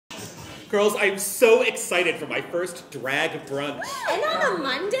Girls, I'm so excited for my first drag brunch. And on a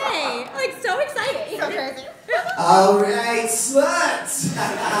Monday. Like, so exciting. So crazy. All right, sluts.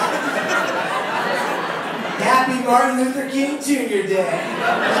 Happy Martin Luther King Jr. Day.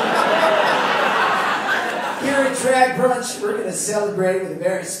 Here at Drag Brunch, we're going to celebrate with a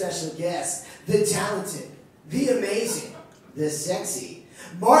very special guest. The talented, the amazing, the sexy,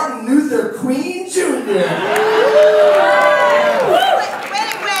 Martin Luther Queen Jr. Wait.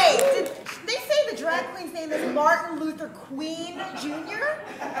 Did they say the drag queen's name is Martin Luther Queen Jr.?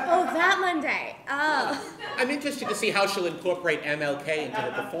 Oh, that Monday. Oh. I'm interested to see how she'll incorporate MLK into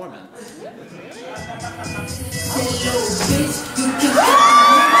her performance.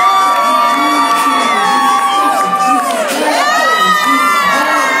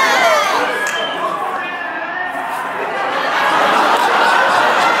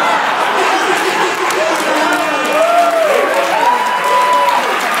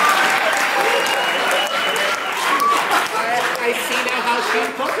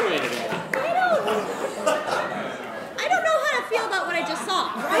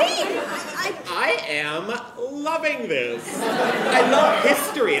 Loving this. I love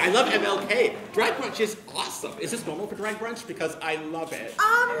history. I love MLK. Drag brunch is awesome. Is this normal for drag brunch? Because I love it.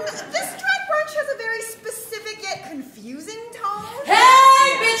 This drag brunch has a very specific yet confusing tone.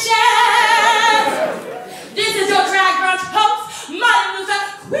 Hey, bitches! This is your drag brunch host, Martin Luther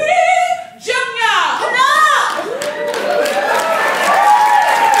Queen Jr.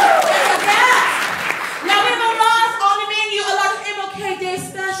 Now we have a lot on the menu, a lot of MLK Day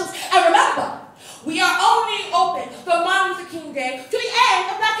specials. And remember, we are only open from Martin Luther King Day to the end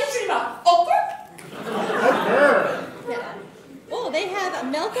of Black History Month. Over? Yeah. Oh, they have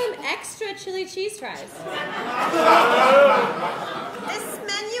Malcolm extra chili cheese fries. This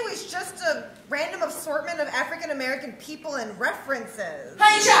menu is just a random assortment of African American people and references.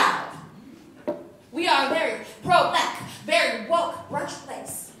 Honey child, we are a very pro-black, very woke brunch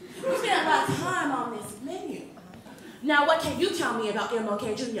place. We spend a lot of time on this menu. Now, what can you tell me about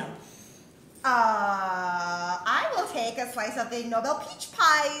MLK Jr.? I will take a slice of the Nobel peach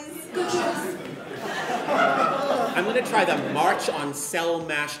pies. Good choice. I'm going to try the March on Cell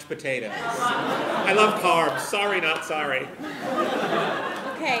mashed potatoes. I love carbs. Sorry, not sorry.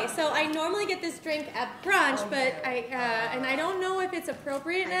 Okay, so I normally get this drink at brunch, but I don't know if it's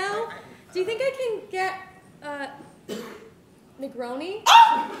appropriate now. Do you think I can get Negroni?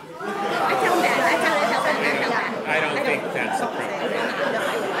 Oh! I felt bad. I don't think that's appropriate.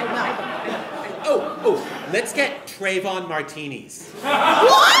 Oh, let's get Trayvon martinis. What?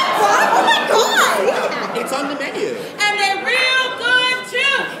 Oh my God! It's on the menu. And they're real good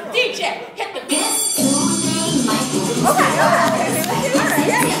too. DJ, hit the beat. Okay.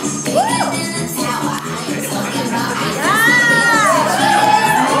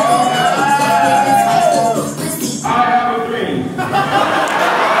 I have a dream.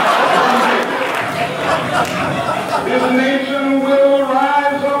 This nation will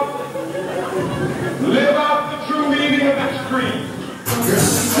rise up, live out the true meaning of its creed. This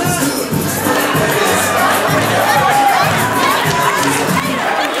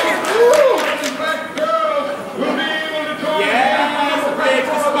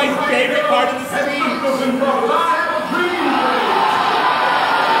is my favorite part of the city.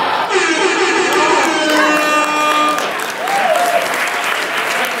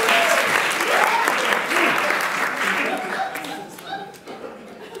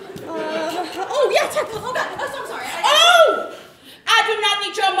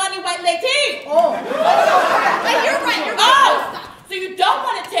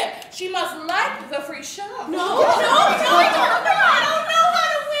 She must like the free show. No, I don't know how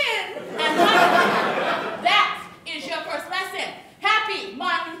to win. And that is your first lesson. Happy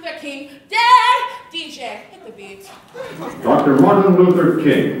Martin Luther King Day. DJ, hit the beat. Dr. Martin Luther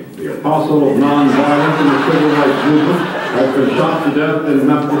King, the apostle of nonviolence in the civil rights movement, has been shot to death in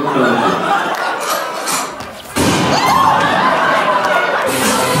Memphis, Tennessee.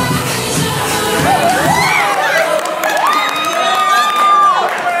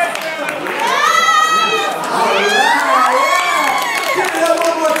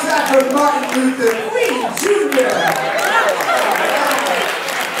 Martin Luther Queen Jr.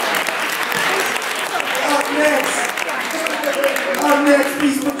 Up next,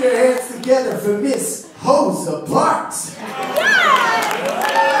 please put your hands together for Miss Rosa Parks.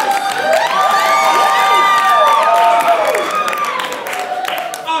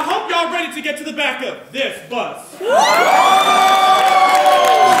 I hope y'all ready to get to the back of this bus.